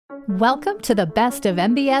Welcome to the Best of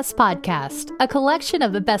MBS podcast, a collection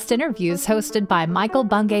of the best interviews hosted by Michael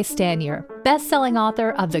Bungay Stanier, best-selling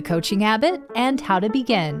author of The Coaching Habit and How to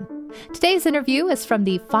Begin. Today's interview is from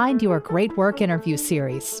the Find Your Great Work interview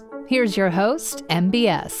series. Here's your host,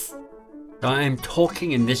 MBS. I'm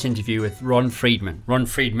talking in this interview with Ron Friedman. Ron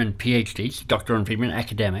Friedman, PhD, Dr. Ron Friedman,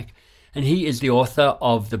 academic, and he is the author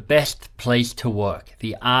of The Best Place to Work,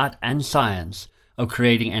 The Art and Science of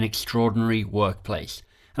Creating an Extraordinary Workplace.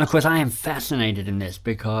 And of course, I am fascinated in this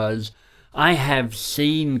because I have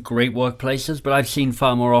seen great workplaces, but I've seen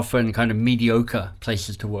far more often kind of mediocre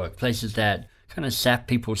places to work, places that kind of sap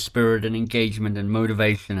people's spirit and engagement and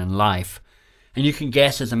motivation and life. And you can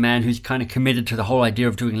guess, as a man who's kind of committed to the whole idea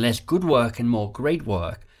of doing less good work and more great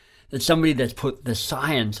work, that somebody that's put the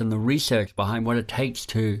science and the research behind what it takes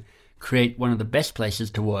to create one of the best places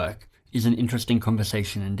to work is an interesting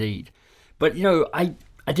conversation indeed. But, you know, I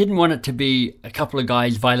didn't want it to be a couple of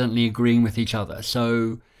guys violently agreeing with each other.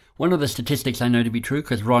 So one of the statistics I know to be true,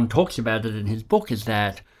 because Ron talks about it in his book, is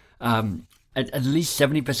that at least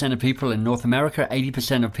 70% of people in North America,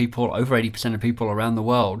 80% of people, over 80% of people around the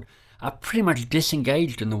world are pretty much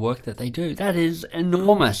disengaged in the work that they do. That is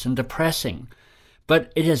enormous and depressing.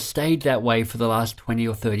 But it has stayed that way for the last 20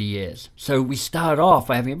 or 30 years. So we start off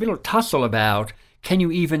by having a little tussle about, can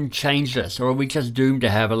you even change this? Or are we just doomed to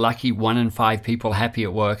have a lucky 1 in 5 people happy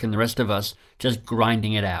at work and the rest of us just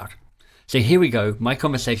grinding it out? So here we go, my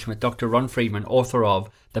conversation with Dr. Ron Friedman, author of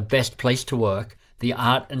The Best Place to Work, The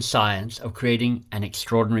Art and Science of Creating an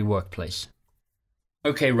Extraordinary Workplace.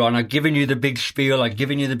 Okay, Ron, I've given you the big spiel, I've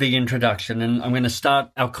given you the big introduction, and I'm going to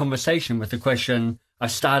start our conversation with the question I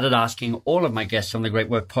started asking all of my guests on the Great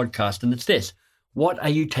Work podcast, and it's this. What are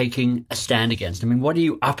you taking a stand against? I mean, what are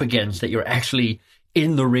you up against that you're actually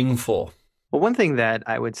in the ring for? Well, one thing that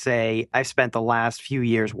I would say I've spent the last few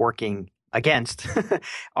years working against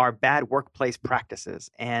are bad workplace practices.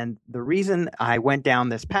 And the reason I went down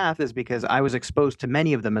this path is because I was exposed to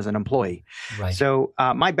many of them as an employee. Right. So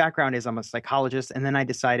my background is I'm a psychologist, and then I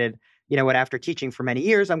decided, you know what, after teaching for many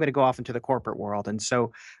years, I'm going to go off into the corporate world. And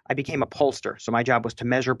so I became a pollster. So my job was to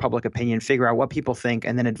measure public opinion, figure out what people think,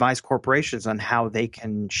 and then advise corporations on how they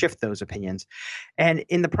can shift those opinions. And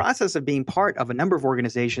in the process of being part of a number of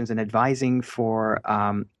organizations and advising for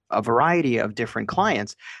a variety of different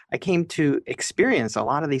clients, I came to experience a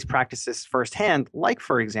lot of these practices firsthand. Like,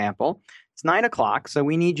 for example, it's 9 o'clock, so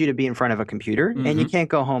we need you to be in front of a computer, and you can't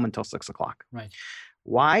go home until 6 o'clock. Right.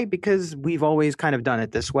 Why? Because we've always kind of done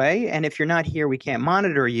it this way. And if you're not here, we can't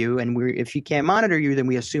monitor you. And if you can't monitor you, then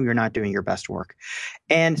we assume you're not doing your best work.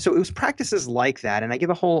 And so it was practices like that. And I give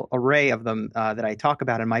a whole array of them that I talk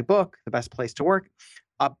about in my book, The Best Place to Work,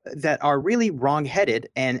 that are really wrong-headed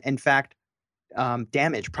and, in fact,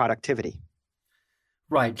 damage productivity.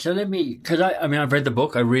 Right. So because I've read the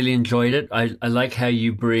book. I really enjoyed it. I like how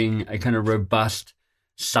you bring a kind of robust,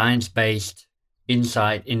 science-based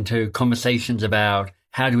insight into conversations about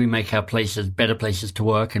how do we make our places better places to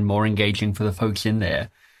work and more engaging for the folks in there.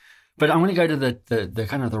 But I want to go to the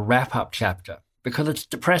kind of the wrap-up chapter because it's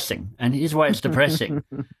depressing. And here's why it's depressing.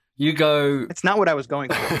 You go... It's not what I was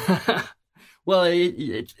going for. Well,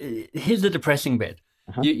 here's the depressing bit.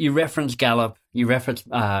 Uh-huh. You reference Gallup, you reference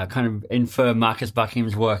kind of infer Marcus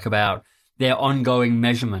Buckingham's work about their ongoing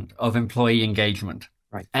measurement of employee engagement.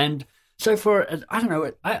 Right. And so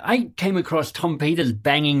I came across Tom Peters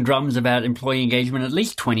banging drums about employee engagement at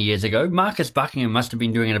least 20 years ago. Marcus Buckingham must have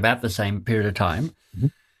been doing it about the same period of time. Mm-hmm.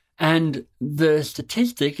 And the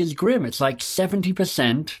statistic is grim. It's like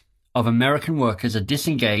 70% of American workers are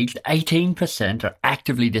disengaged, 18% are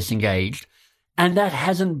actively disengaged, and that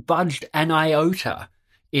hasn't budged an iota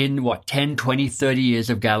in, 10, 20, 30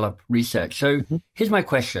 years of Gallup research. So Here's my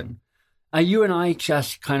question. Are you and I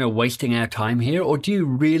just kind of wasting our time here, or do you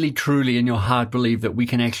really, truly in your heart believe that we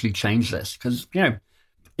can actually change this? Because,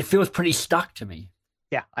 it feels pretty stuck to me.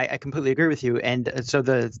 Yeah, I completely agree with you. And so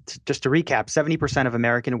just to recap, 70% of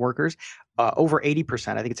American workers, over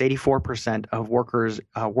 80%, I think it's 84% of workers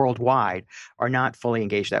worldwide are not fully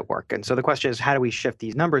engaged at work. And so the question is, how do we shift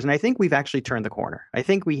these numbers? And I think we've actually turned the corner. I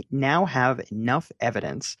think we now have enough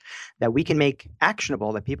evidence that we can make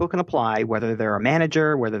actionable, that people can apply, whether they're a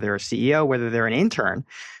manager, whether they're a CEO, whether they're an intern,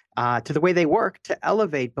 to the way they work to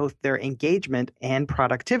elevate both their engagement and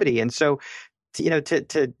productivity. And so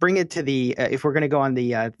to bring it to the, if we're going to go on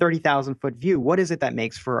the 30,000 foot view, what is it that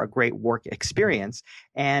makes for a great work experience?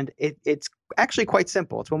 And it's actually quite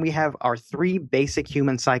simple. It's when we have our three basic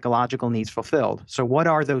human psychological needs fulfilled. So what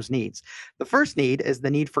are those needs? The first need is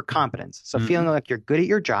the need for competence. So feeling like you're good at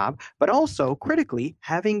your job, but also critically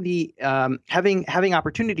having the having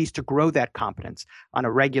opportunities to grow that competence on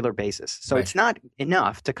a regular basis. So it's not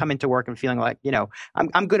enough to come into work and feeling like,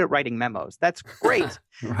 I'm good at writing memos. That's great.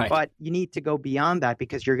 But you need to go beyond that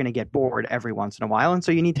because you're going to get bored every once in a while. And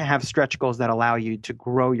so you need to have stretch goals that allow you to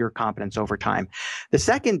grow your competence over time. The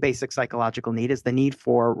second basic psychological need is the need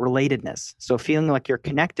for relatedness. So feeling like you're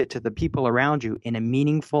connected to the people around you in a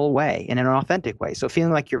meaningful way, in an authentic way. So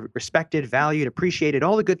feeling like you're respected, valued, appreciated,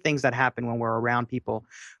 all the good things that happen when we're around people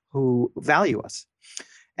who value us.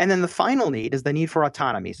 And then the final need is the need for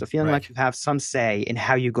autonomy. So feeling like you have some say in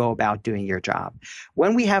how you go about doing your job.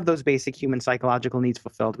 When we have those basic human psychological needs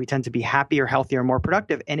fulfilled, we tend to be happier, healthier, more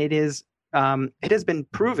productive. And it has been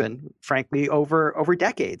proven, frankly, over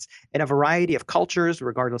decades in a variety of cultures,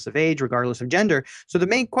 regardless of age, regardless of gender. So the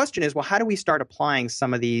main question is, well, how do we start applying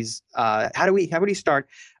some of these? How do we start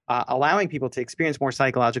allowing people to experience more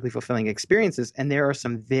psychologically fulfilling experiences? And there are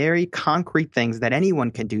some very concrete things that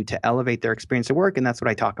anyone can do to elevate their experience at work. And that's what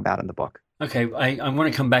I talk about in the book. Okay, I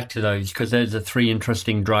want to come back to those because there's the three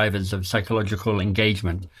interesting drivers of psychological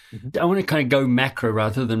engagement. I want to kind of go macro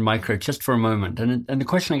rather than micro just for a moment. And the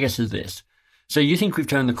question, I guess, is this. So you think we've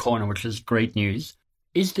turned the corner, which is great news.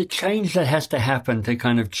 Is the change that has to happen to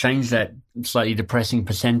kind of change that slightly depressing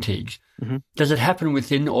percentage, does it happen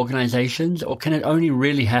within organizations, or can it only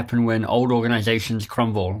really happen when old organizations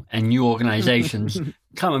crumble and new organizations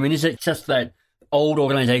come? I mean, is it just that old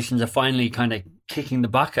organizations are finally kind of kicking the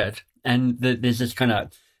bucket and there's this kind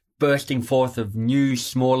of bursting forth of new,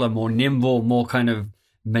 smaller, more nimble, more kind of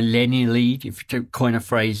millennially, if to coin a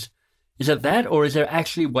phrase? Is it that, or is there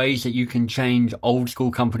actually ways that you can change old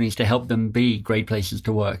school companies to help them be great places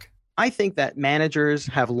to work? I think that managers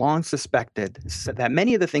have long suspected that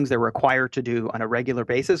many of the things they're required to do on a regular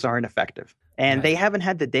basis are ineffective. And they haven't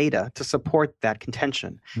had the data to support that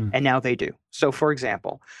contention. And now they do. So, for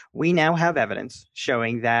example, we now have evidence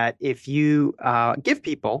showing that if you give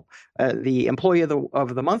people the Employee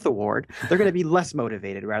of the Month award, they're going to be less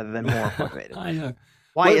motivated rather than more motivated. I know.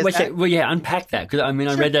 Why is that? Well, yeah, unpack that. Because, I mean,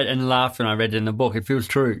 I read that and laughed when I read it in the book. It feels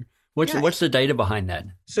true. What's the data behind that?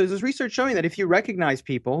 So there's research showing that if you recognize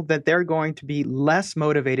people, that they're going to be less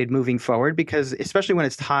motivated moving forward, because especially when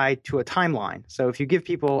it's tied to a timeline. So if you give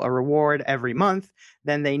people a reward every month,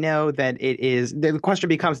 then they know that the question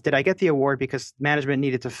becomes, did I get the award because management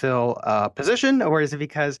needed to fill a position, or is it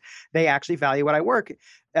because they actually value the work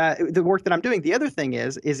that I'm doing? The other thing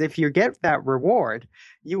is if you get that reward,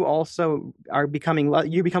 you also become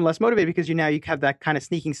less motivated because you have that kind of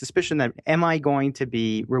sneaking suspicion that, am I going to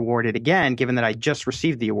be rewarded again, given that I just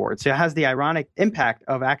received the award? So it has the ironic impact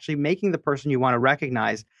of actually making the person you want to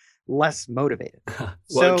recognize less motivated.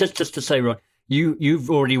 Well, just to say, Ron, you've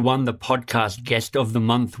already won the podcast guest of the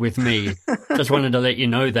month with me. Just wanted to let you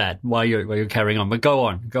know that while you're carrying on. But go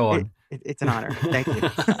on. It's an honor. Thank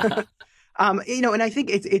you. And I think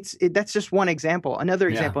that's just one example. Another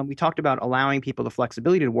example, and we talked about allowing people the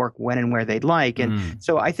flexibility to work when and where they'd like. And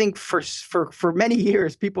so I think for many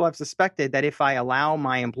years, people have suspected that if I allow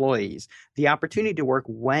my employees the opportunity to work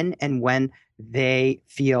when they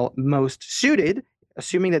feel most suited,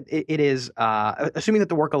 assuming that assuming that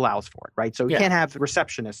the work allows for it, right? So we can't have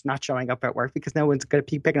receptionists not showing up at work because no one's going to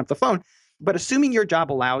be picking up the phone. But assuming your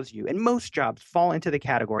job allows you, and most jobs fall into the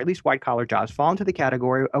category, at least white-collar jobs fall into the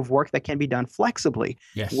category of work that can be done flexibly.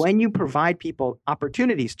 Yes. When you provide people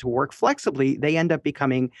opportunities to work flexibly, they end up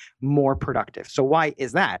becoming more productive. So why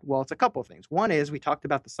is that? Well, it's a couple of things. One is we talked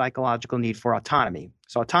about the psychological need for autonomy.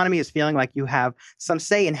 So autonomy is feeling like you have some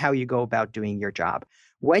say in how you go about doing your job.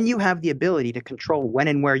 When you have the ability to control when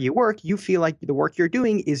and where you work, you feel like the work you're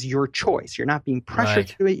doing is your choice. You're not being pressured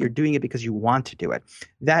to do it. You're doing it because you want to do it.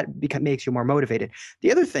 That makes you more motivated.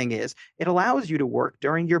 The other thing is it allows you to work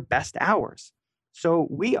during your best hours. So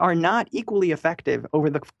we are not equally effective over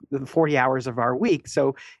the 40 hours of our week.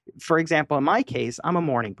 So, for example, in my case, I'm a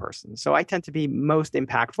morning person. So I tend to be most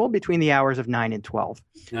impactful between the hours of 9 and 12.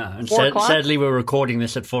 Yeah, and sadly, we're recording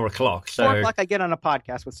this at 4 o'clock. So 4 o'clock, I get on a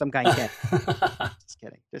podcast with some guy in Canada.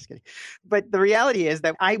 Just kidding. But the reality is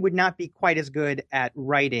that I would not be quite as good at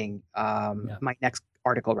writing my next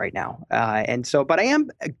article right now. But I am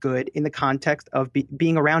good in the context of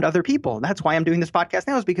being around other people. That's why I'm doing this podcast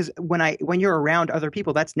now, is because when you're around other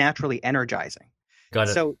people, that's naturally energizing. Got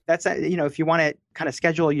it. So that's, if you want to kind of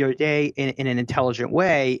schedule your day in an intelligent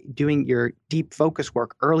way, doing your deep focus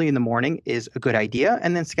work early in the morning is a good idea.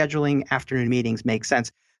 And then scheduling afternoon meetings makes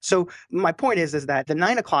sense. So my point is that the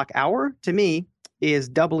 9 o'clock hour, to me, is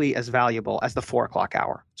doubly as valuable as the 4 o'clock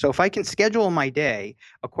hour. So if I can schedule my day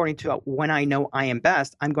according to when I know I am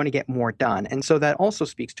best, I'm going to get more done. And so that also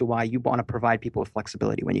speaks to why you want to provide people with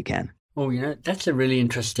flexibility when you can. Oh, that's a really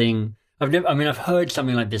interesting. I've heard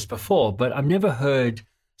something like this before, but I've never heard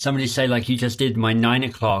somebody say, like you just did, my 9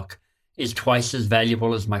 o'clock is twice as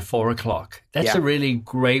valuable as my 4 o'clock. That's a really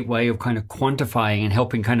great way of kind of quantifying and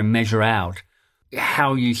helping kind of measure out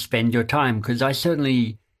how you spend your time. Because I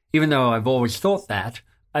certainly, even though I've always thought that,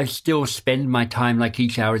 I still spend my time like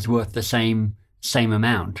each hour is worth the same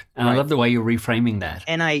amount. And I love the way you're reframing that.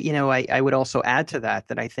 And I would also add to that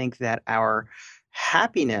I think that our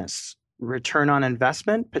happiness return on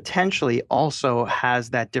investment potentially also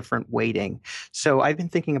has that different weighting. So I've been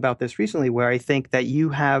thinking about this recently where I think that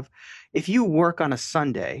if you work on a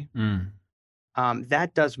Sunday,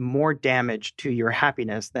 that does more damage to your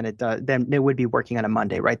happiness than it would be working on a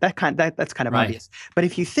Monday, right? That's kind of obvious. But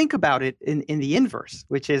if you think about it in the inverse,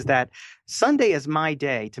 which is that Sunday is my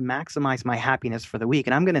day to maximize my happiness for the week,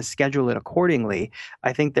 and I'm going to schedule it accordingly,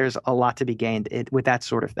 I think there's a lot to be gained with that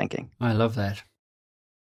sort of thinking. I love that.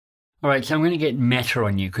 All right, so I'm going to get meta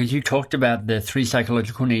on you because you talked about the 3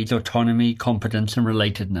 psychological needs: autonomy, competence, and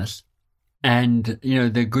relatedness. And,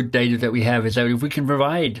 the good data that we have is that if we can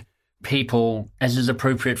provide people as is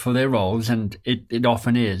appropriate for their roles, and it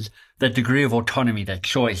often is, that degree of autonomy, that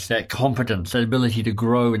choice, that competence, that ability to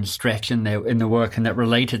grow and stretch in the work, and that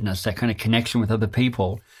relatedness, that kind of connection with other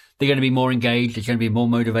people, they're going to be more engaged, it's going to be more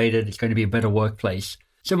motivated, it's going to be a better workplace.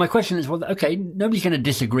 So my question is, well, okay, nobody's going to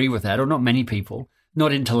disagree with that, or not many people.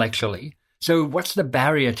 Not intellectually. So what's the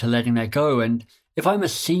barrier to letting that go? And if I'm a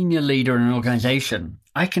senior leader in an organization,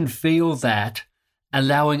 I can feel that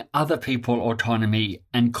allowing other people autonomy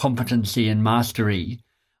and competency and mastery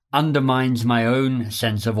undermines my own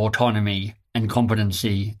sense of autonomy and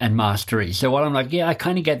competency and mastery. So while I'm like, I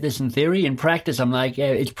kind of get this in theory, in practice, I'm like,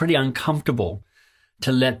 it's pretty uncomfortable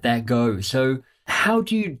to let that go. So how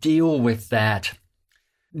do you deal with that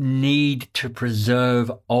need to preserve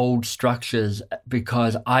old structures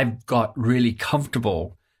because I've got really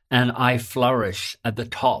comfortable and I flourish at the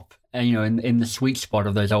top, in the sweet spot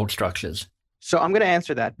of those old structures? So I'm going to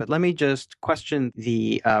answer that, but let me just question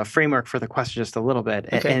the framework for the question just a little bit.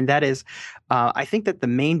 Okay. And that is, I think that the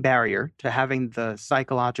main barrier to having the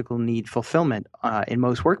psychological need fulfillment in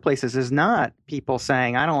most workplaces is not people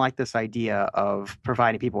saying, I don't like this idea of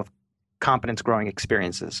providing people with competence growing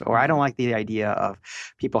experiences, or I don't like the idea of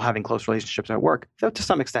people having close relationships at work, though to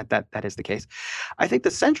some extent that is the case. I think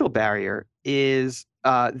the central barrier is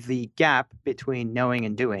the gap between knowing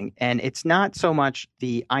and doing. And it's not so much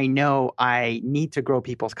I know I need to grow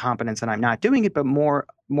people's competence and I'm not doing it, but more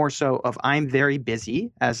so of I'm very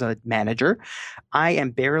busy as a manager. I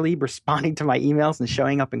am barely responding to my emails and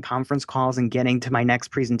showing up in conference calls and getting to my next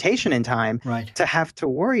presentation in time to have to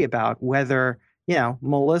worry about whether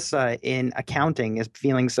Melissa in accounting is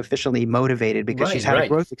feeling sufficiently motivated because she's had a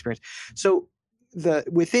growth experience. So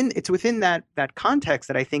it's within that context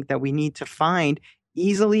that I think that we need to find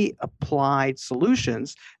easily applied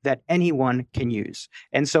solutions that anyone can use.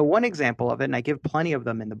 And so one example of it, and I give plenty of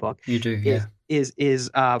them in the book, you do, yeah, is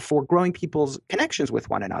for growing people's connections with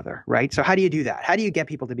one another, right? So how do you do that? How do you get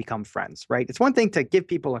people to become friends, right? It's one thing to give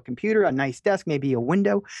people a computer, a nice desk, maybe a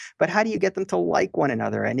window, but how do you get them to like one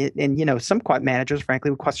another? And some managers, frankly,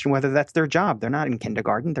 would question whether that's their job. They're not in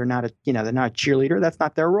kindergarten. They're not a cheerleader. That's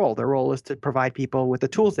not their role. Their role is to provide people with the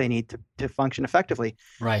tools they need to function effectively.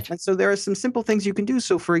 Right. And so there are some simple things you can do.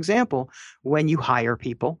 So for example, when you hire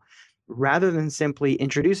people, rather than simply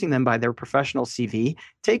introducing them by their professional CV,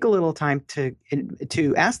 take a little time to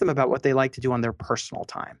ask them about what they like to do on their personal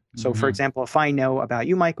time. So, for example, if I know about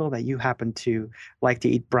you, Michael, that you happen to like to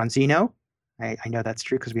eat bronzino, I know that's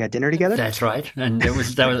true because we had dinner together. That's right. And that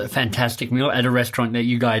was a fantastic meal at a restaurant that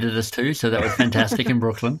you guided us to. So that was fantastic in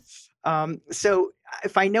Brooklyn. So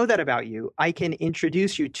if I know that about you, I can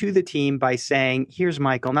introduce you to the team by saying, here's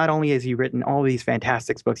Michael. Not only has he written all these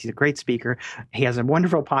fantastic books, he's a great speaker. He has a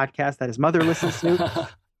wonderful podcast that his mother listens to,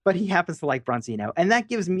 but he happens to like Bronzino. And that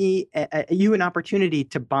gives me you an opportunity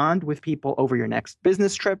to bond with people over your next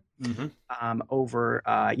business trip, before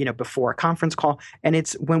a conference call. And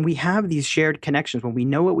it's when we have these shared connections, when we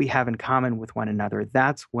know what we have in common with one another,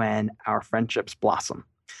 that's when our friendships blossom.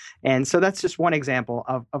 And so that's just one example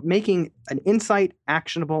of making an insight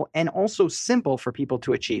actionable and also simple for people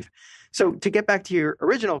to achieve. So to get back to your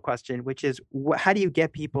original question, which is how do you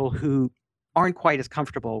get people who aren't quite as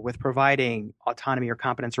comfortable with providing autonomy or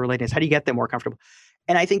competence or relatedness, how do you get them more comfortable?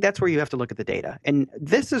 And I think that's where you have to look at the data. And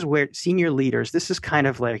this is where senior leaders, this is kind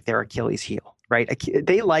of like their Achilles heel, right?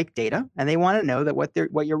 They like data and they want to know that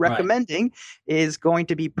what you're recommending is going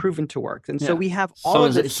to be proven to work. And so we have all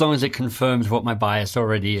of this. As long as it confirms what my bias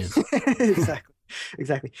already is.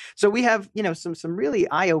 Exactly. So we have, some really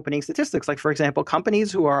eye-opening statistics. Like, for example,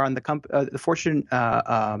 companies who are on the Fortune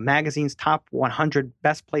magazine's top 100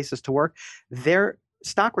 best places to work, their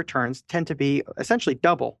stock returns tend to be essentially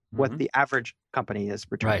double what the average company is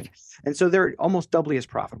returning. Right. And so they're almost doubly as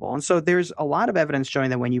profitable. And so there's a lot of evidence showing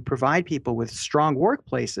that when you provide people with strong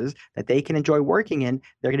workplaces that they can enjoy working in,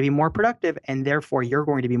 they're going to be more productive, and therefore you're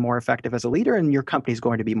going to be more effective as a leader and your company is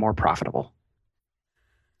going to be more profitable.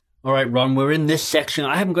 All right, Ron, we're in this section.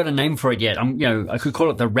 I haven't got a name for it yet. I could call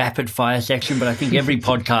it the rapid fire section, but I think every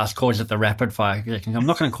podcast calls it the rapid fire section. I'm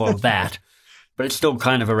not going to call it that, but it's still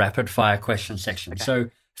kind of a rapid fire question section. Okay. So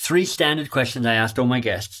 3 standard questions I asked all my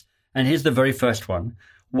guests. And here's the very first one.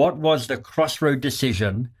 What was the crossroad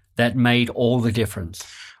decision that made all the difference?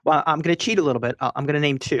 Well, I'm going to cheat a little bit. I'm going to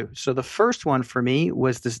name 2. So the first one for me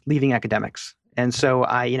was this leaving academics. And so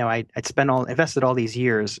I invested all these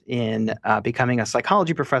years in becoming a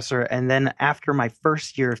psychology professor. And then after my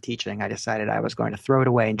first year of teaching, I decided I was going to throw it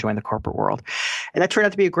away and join the corporate world. And that turned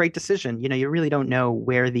out to be a great decision. You really don't know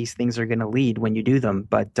where these things are going to lead when you do them.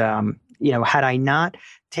 But, had I not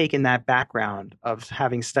taken that background of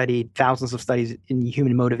having studied thousands of studies in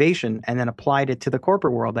human motivation and then applied it to the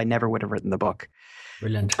corporate world, I never would have written the book.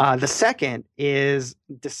 Brilliant. The second is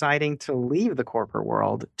deciding to leave the corporate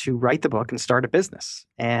world to write the book and start a business.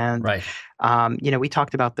 And, right. We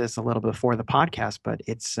talked about this a little before the podcast, but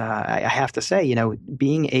it's, I have to say,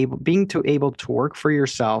 being able to work for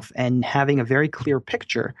yourself and having a very clear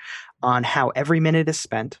picture on how every minute is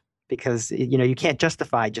spent, because, you can't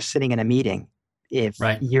justify just sitting in a meeting if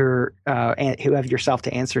you're, who have yourself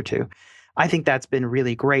to answer to. I think that's been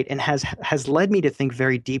really great and has led me to think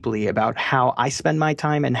very deeply about how I spend my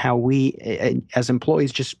time and how we as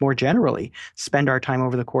employees just more generally spend our time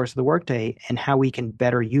over the course of the workday and how we can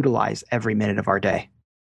better utilize every minute of our day.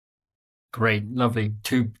 Great. Lovely.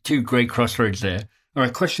 Two great crossroads there. All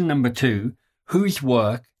right. Question number 2, whose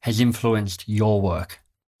work has influenced your work?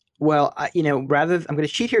 Well, I'm going to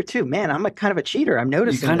cheat here too. Man, I'm a kind of a cheater. I'm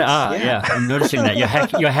noticing. You kind of are. Yeah. I'm noticing that.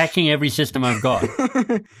 You're hacking every system I've got.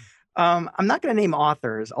 I'm not going to name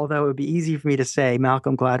authors, although it would be easy for me to say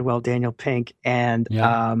Malcolm Gladwell, Daniel Pink, and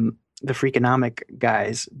the Freakonomic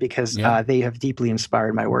guys, because they have deeply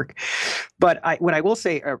inspired my work. But what I will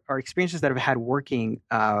say are experiences that I've had working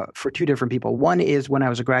for 2 different people. One is when I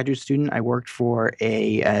was a graduate student, I worked for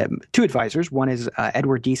 2 advisors. One is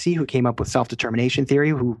Edward Deci, who came up with self-determination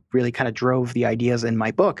theory, who really kind of drove the ideas in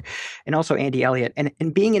my book, and also Andy Elliott.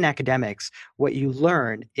 And being in academics, what you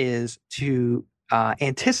learn is to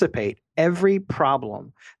anticipate every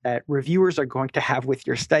problem that reviewers are going to have with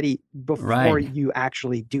your study before you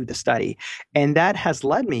actually do the study. And that has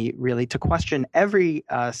led me really to question every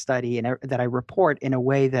study that I report in a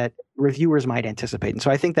way that reviewers might anticipate. And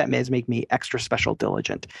so I think that has made me extra special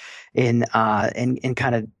diligent in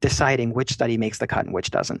kind of deciding which study makes the cut and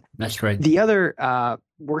which doesn't. That's great. The other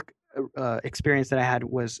work experience that I had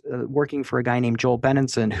was working for a guy named Joel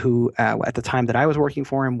Benenson, who at the time that I was working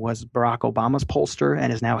for him was Barack Obama's pollster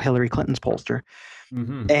and is now Hillary Clinton's pollster.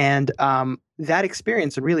 Mm-hmm. And that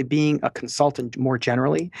experience of really being a consultant more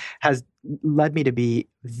generally has led me to be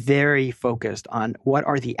very focused on what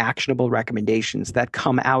are the actionable recommendations that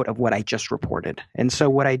come out of what I just reported. And so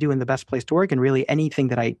what I do in the Best Place to Work and really anything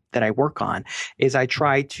that I work on is I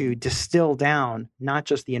try to distill down not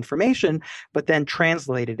just the information, but then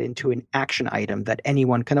translate it into an action item that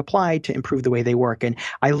anyone can apply to improve the way they work. And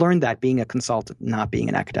I learned that being a consultant, not being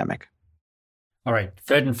an academic. All right.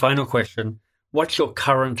 Third and final question. What's your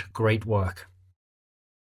current great work?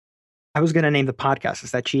 I was going to name the podcast.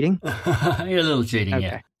 Is that cheating? You're a little cheating, okay.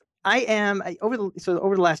 Yeah. I am over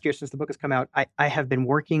the last year since the book has come out, I have been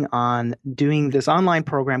working on doing this online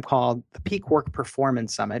program called the Peak Work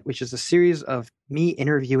Performance Summit, which is a series of me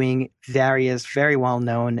interviewing various very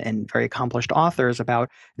well-known and very accomplished authors about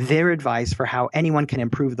their advice for how anyone can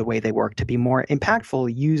improve the way they work to be more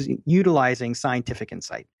impactful utilizing scientific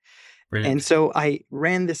insight. Brilliant. And so I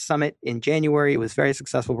ran this summit in January. It was very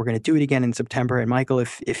successful. We're going to do it again in September. And Michael,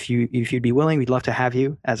 if you'd be willing, we'd love to have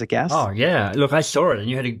you as a guest. Oh yeah, look, I saw it, and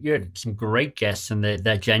you had some great guests in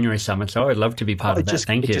that January summit. So I'd love to be part of that.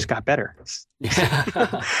 Thank you. It just got better.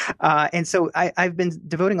 And so I've been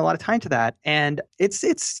devoting a lot of time to that, and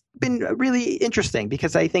it's been really interesting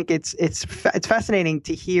because I think it's fascinating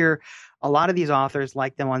to hear a lot of these authors,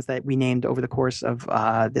 like the ones that we named over the course of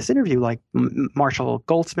this interview, like Marshall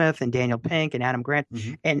Goldsmith and Daniel Pink and Adam Grant,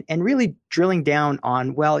 and really drilling down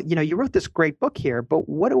on, well, you wrote this great book here, but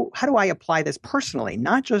how do I apply this personally?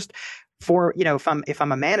 Not just for, if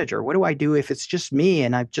I'm a manager, what do I do if it's just me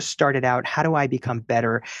and I've just started out? How do I become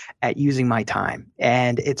better at using my time?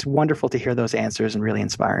 And it's wonderful to hear those answers and really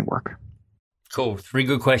inspiring work. Cool. 3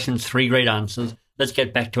 good questions, 3 great answers. Let's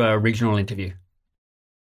get back to our original interview.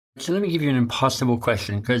 So let me give you an impossible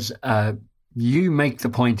question, because you make the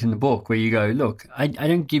point in the book where you go, look, I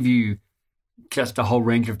don't give you just a whole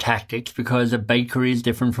range of tactics, because a bakery is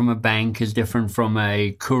different from a bank, is different from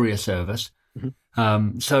a courier service.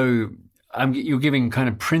 So you're giving kind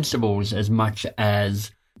of principles as much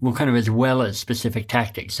as, well, kind of as well as specific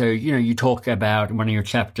tactics. So, you talk about in one of your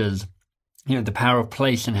chapters, the power of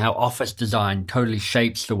place and how office design totally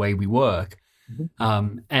shapes the way we work.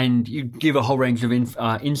 And you give a whole range of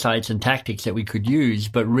insights and tactics that we could use,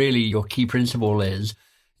 but really your key principle is,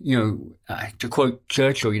 to quote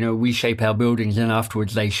Churchill, we shape our buildings and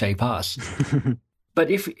afterwards they shape us. But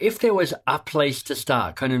if there was a place to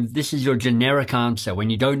start, kind of this is your generic answer when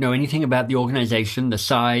you don't know anything about the organization, the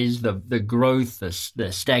size, the growth,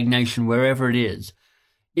 the stagnation, wherever it is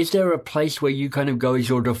there a place where you kind of go as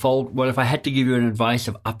your default? Well, if I had to give you an advice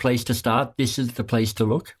of a place to start, this is the place to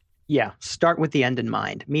look? Yeah, start with the end in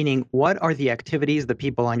mind, meaning what are the activities the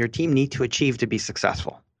people on your team need to achieve to be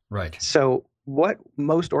successful? Right. So what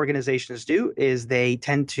most organizations do is they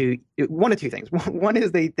tend to, one of 2 things. One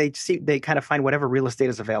is they kind of find whatever real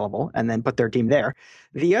estate is available and then put their team there.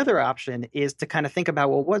 The other option is to kind of think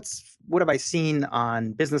about, well, what have I seen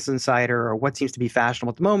on Business Insider or what seems to be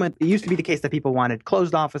fashionable at the moment? It used to be the case that people wanted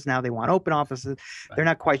closed office. Now they want open offices. Right. They're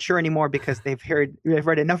not quite sure anymore because they've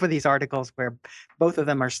read enough of these articles where both of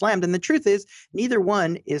them are slammed. And the truth is, neither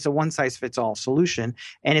one is a one-size-fits-all solution.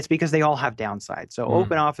 And it's because they all have downsides. So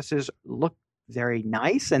open offices look very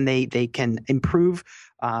nice, and they can improve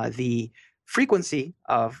the frequency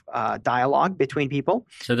of dialogue between people.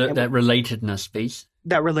 So that relatedness piece.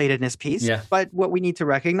 That relatedness piece. Yeah. But what we need to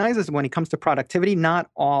recognize is when it comes to productivity, not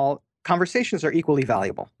all conversations are equally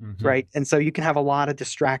valuable, right? And so you can have a lot of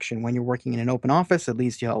distraction when you're working in an open office. It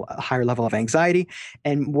leads to a higher level of anxiety.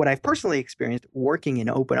 And what I've personally experienced working in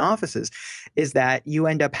open offices is that you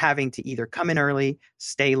end up having to either come in early,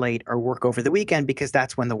 stay late, or work over the weekend because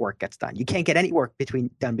that's when the work gets done. You can't get any work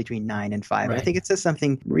done between 9 and 5. Right. I think it says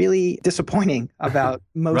something really disappointing about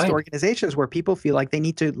most organizations where people feel like they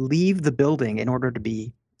need to leave the building in order to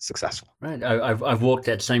be successful. Right. I've walked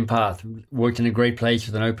that same path, worked in a great place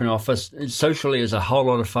with an open office. Socially is a whole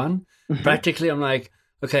lot of fun. Practically, I'm like,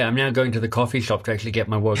 okay, I'm now going to the coffee shop to actually get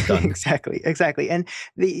my work done. Exactly. And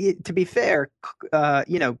to be fair,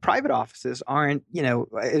 private offices aren't,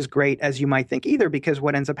 as great as you might think either, because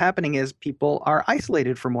what ends up happening is people are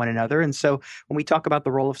isolated from one another. And so when we talk about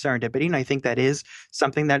the role of serendipity, and I think that is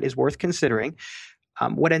something that is worth considering,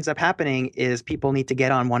 what ends up happening is people need to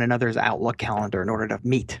get on one another's Outlook calendar in order to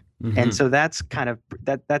meet. And so that's kind of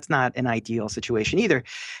that's not an ideal situation either.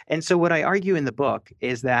 And so what I argue in the book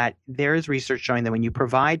is that there is research showing that when you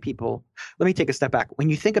provide people, let me take a step back.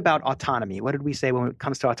 When you think about autonomy, what did we say when it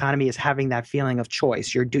comes to autonomy is having that feeling of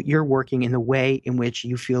choice. You're working in the way in which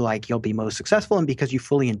you feel like you'll be most successful and because you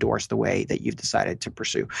fully endorse the way that you've decided to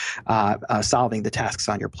pursue solving the tasks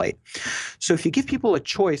on your plate. So if you give people a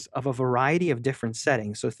choice of a variety of different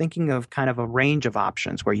settings, so thinking of kind of a range of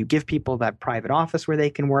options where you give people that private office where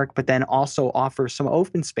they can work, but then also offer some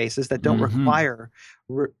open spaces that don't require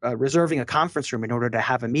reserving a conference room in order to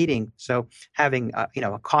have a meeting. So having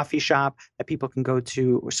a coffee shop that people can go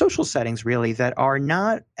to, or social settings really that are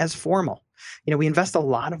not as formal. We invest a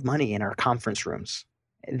lot of money in our conference rooms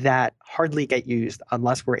that hardly get used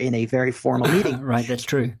unless we're in a very formal meeting. Right, that's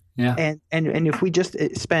true. Yeah. And if we just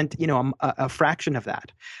spent, a fraction of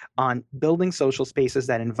that on building social spaces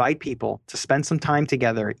that invite people to spend some time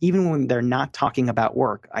together, even when they're not talking about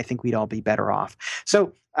work, I think we'd all be better off.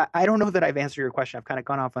 So I don't know that I've answered your question. I've kind of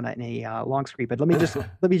gone off on a long screed, but let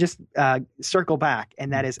me just circle back,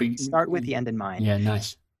 and that is start with the end in mind. Yeah,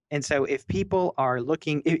 nice. And so if people are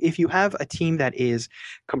looking, if you have a team that is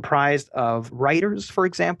comprised of writers, for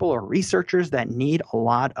example, or researchers that need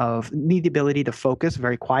the ability to focus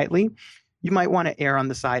very quietly, you might want to err on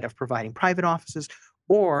the side of providing private offices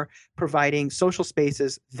or providing social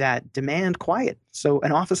spaces that demand quiet. So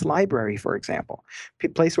an office library, for example, a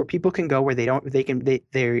place where people can go where they can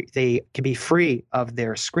be free of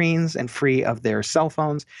their screens and free of their cell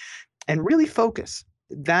phones and really focus.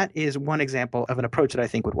 That is one example of an approach that I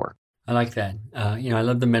think would work. I like that. I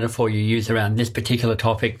love the metaphor you use around this particular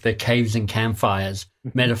topic, the caves and campfires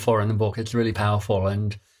metaphor in the book. It's really powerful.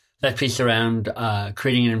 And that piece around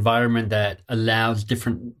creating an environment that allows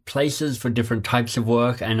different places for different types of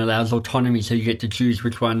work and allows autonomy, so you get to choose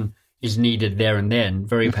which one is needed there and then.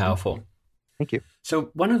 Very powerful. Thank you.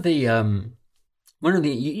 So you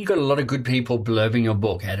got a lot of good people blurbing your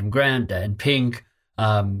book: Adam Grant, Dan Pink,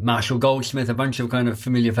 Marshall Goldsmith, a bunch of kind of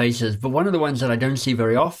familiar faces. But one of the ones that I don't see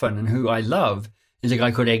very often and who I love is a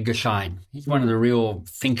guy called Edgar Schein. He's one of the real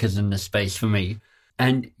thinkers in this space for me.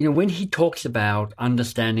 And, when he talks about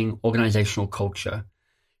understanding organizational culture,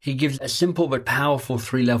 he gives a simple but powerful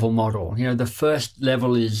 3-level model. The first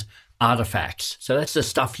level is artifacts. So that's the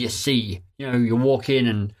stuff you see. You walk in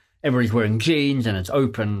and everybody's wearing jeans and it's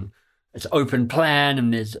open plan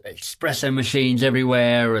and there's espresso machines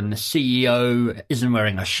everywhere and the CEO isn't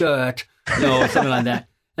wearing a shirt, or something like that.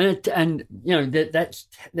 And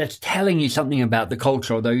that's telling you something about the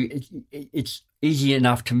culture, although it's easy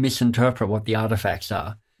enough to misinterpret what the artifacts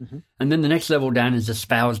are. Mm-hmm. And then the next level down is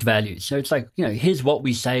espoused values. So it's like, here's what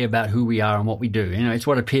we say about who we are and what we do. It's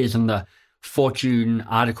what appears in the Fortune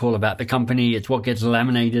article about the company. It's what gets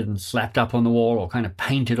laminated and slapped up on the wall or kind of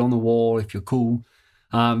painted on the wall if you're cool,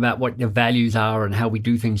 about what the values are and how we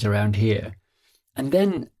do things around here. And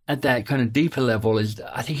then at that kind of deeper level is,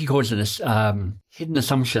 I think he calls it hidden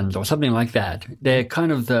assumptions or something like that. They're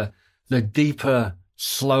kind of the deeper,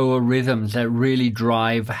 slower rhythms that really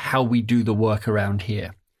drive how we do the work around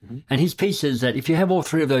here. Mm-hmm. And his piece is that if you have all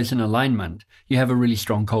three of those in alignment, you have a really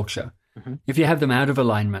strong culture. Mm-hmm. If you have them out of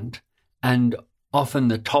alignment, and often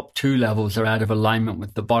the top 2 levels are out of alignment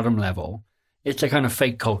with the bottom level, it's a kind of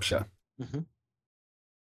fake culture. Mm-hmm.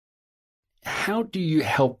 How do you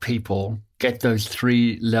help people get those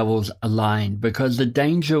 3 levels aligned? Because the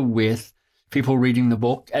danger with people reading the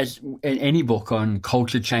book, as in any book on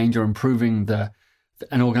culture change or improving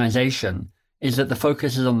an organization, is that the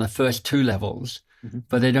focus is on the first 2 levels, mm-hmm.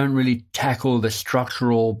 but they don't really tackle the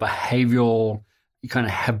structural, behavioral, kind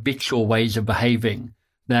of habitual ways of behaving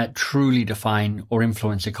that truly define or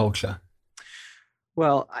influence a culture.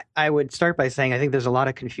 Well, I would start by saying I think there's a lot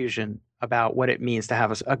of confusion about what it means to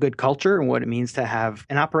have a good culture and what it means to have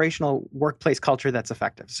an operational workplace culture that's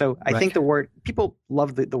effective. So I think people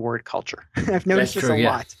love the word culture. I've noticed this a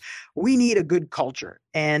lot. We need a good culture.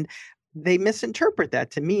 And they misinterpret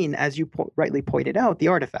that to mean, as you rightly pointed out, the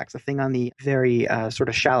artifacts, a thing on the very sort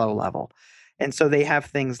of shallow level. And so they have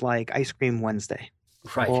things like Ice Cream Wednesday.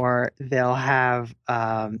 Right. Or they'll have,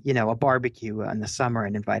 a barbecue in the summer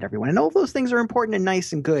and invite everyone. And all those things are important and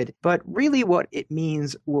nice and good. But really what it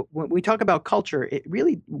means when we talk about culture, it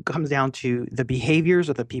really comes down to the behaviors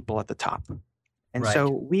of the people at the top. And so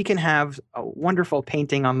we can have a wonderful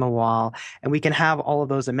painting on the wall and we can have all of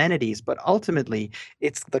those amenities. But ultimately,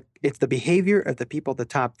 it's the behavior of the people at the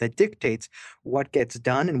top that dictates what gets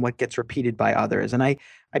done and what gets repeated by others. And I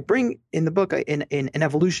bring in the book an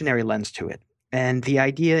evolutionary lens to it. And the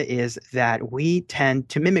idea is that we tend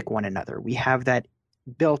to mimic one another. We have that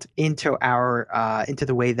built into our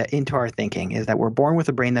thinking, is that we're born with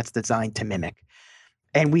a brain that's designed to mimic.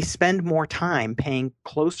 And we spend more time paying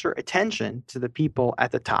closer attention to the people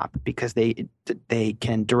at the top because they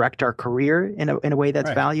can direct our career in a way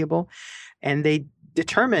that's valuable, and they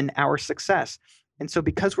determine our success. And so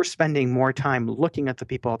because we're spending more time looking at the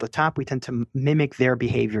people at the top, we tend to mimic their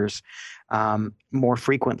behaviors more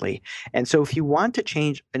frequently. And so if you want to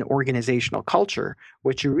change an organizational culture,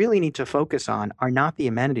 what you really need to focus on are not the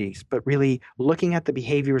amenities, but really looking at the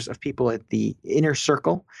behaviors of people at the inner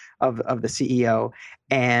circle of the CEO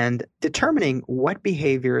and determining what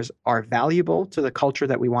behaviors are valuable to the culture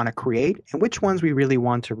that we want to create and which ones we really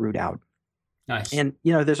want to root out. Nice. And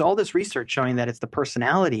there's all this research showing that it's the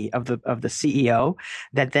personality of the CEO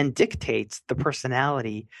that then dictates the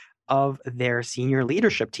personality of their senior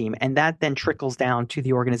leadership team, and that then trickles down to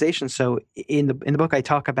the organization. So in the book, I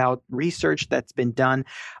talk about research that's been done,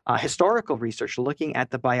 historical research, looking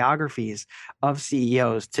at the biographies of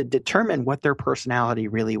CEOs to determine what their personality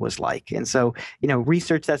really was like. And so,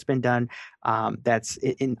 research that's been done that's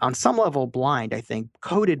on some level blind, I think,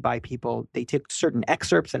 coded by people. They took certain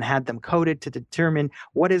excerpts and had them coded to determine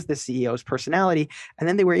what is the CEO's personality. And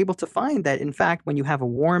then they were able to find that, in fact, when you have a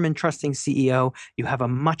warm and trusting CEO, you have a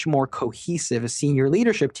much more cohesive senior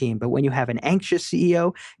leadership team. But when you have an anxious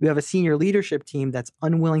CEO, you have a senior leadership team that's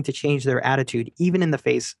unwilling to change their attitude, even in the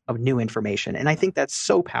face of new information. And I think that's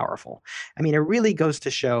so powerful. I mean, it really goes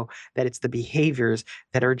to show that it's the behaviors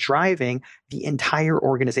that are driving the entire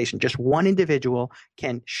organization. Just one individual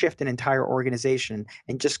can shift an entire organization,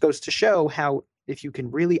 and just goes to show how if you can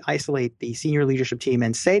really isolate the senior leadership team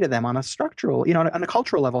and say to them on a structural, on a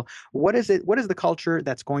cultural level, what is the culture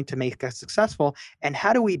that's going to make us successful, and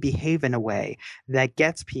how do we behave in a way that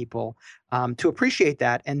gets people to appreciate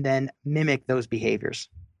that and then mimic those behaviors?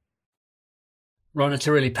 Ron, it's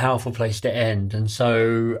a really powerful place to end. And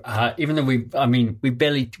so even though we haven't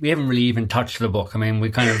really even touched the book. I mean, we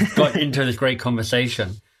kind of got into this great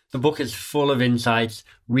conversation. The book is full of insights,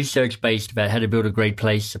 research-based about how to build a great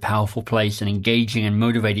place, a powerful place, an engaging and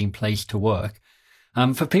motivating place to work.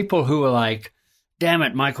 For people who are like, damn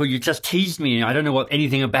it, Michael, you just teased me. I don't know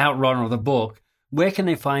anything about Ron or the book. Where can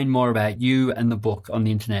they find more about you and the book on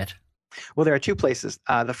the internet? Well, there are two places.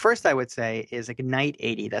 The first I would say is Ignite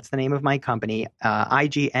 80. That's the name of my company,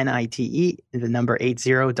 IGNITE, the number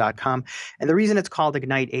 80.com. And the reason it's called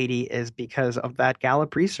Ignite 80 is because of that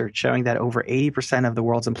Gallup research showing that over 80% of the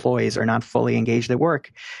world's employees are not fully engaged at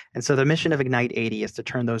work. And so the mission of Ignite 80 is to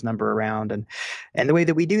turn those numbers around. And the way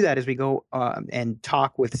that we do that is we go and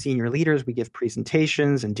talk with senior leaders. We give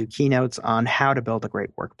presentations and do keynotes on how to build a great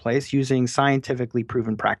workplace using scientifically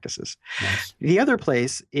proven practices. Nice. The other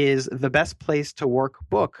place is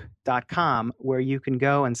thebestplacetoworkbook.com, where you can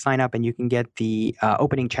go and sign up and you can get the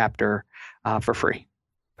opening chapter for free.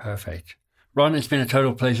 Perfect. Ron, it's been a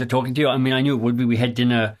total pleasure talking to you. I mean, I knew it would be. We had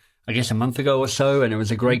dinner, I guess, a month ago or so, and it was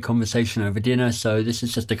a great conversation over dinner. So this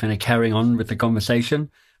is just a kind of carrying on with the conversation,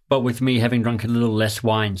 but with me having drunk a little less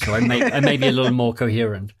wine. So I may be a little more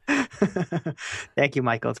coherent. Thank you,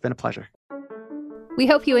 Michael. It's been a pleasure. We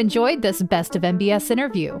hope you enjoyed this Best of MBS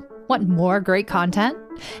interview. Want more great content?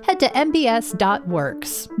 Head to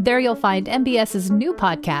mbs.works. There you'll find MBS's new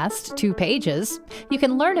podcast, 2 Pages. You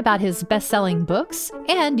can learn about his best-selling books,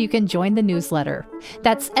 and you can join the newsletter.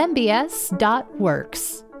 That's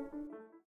mbs.works.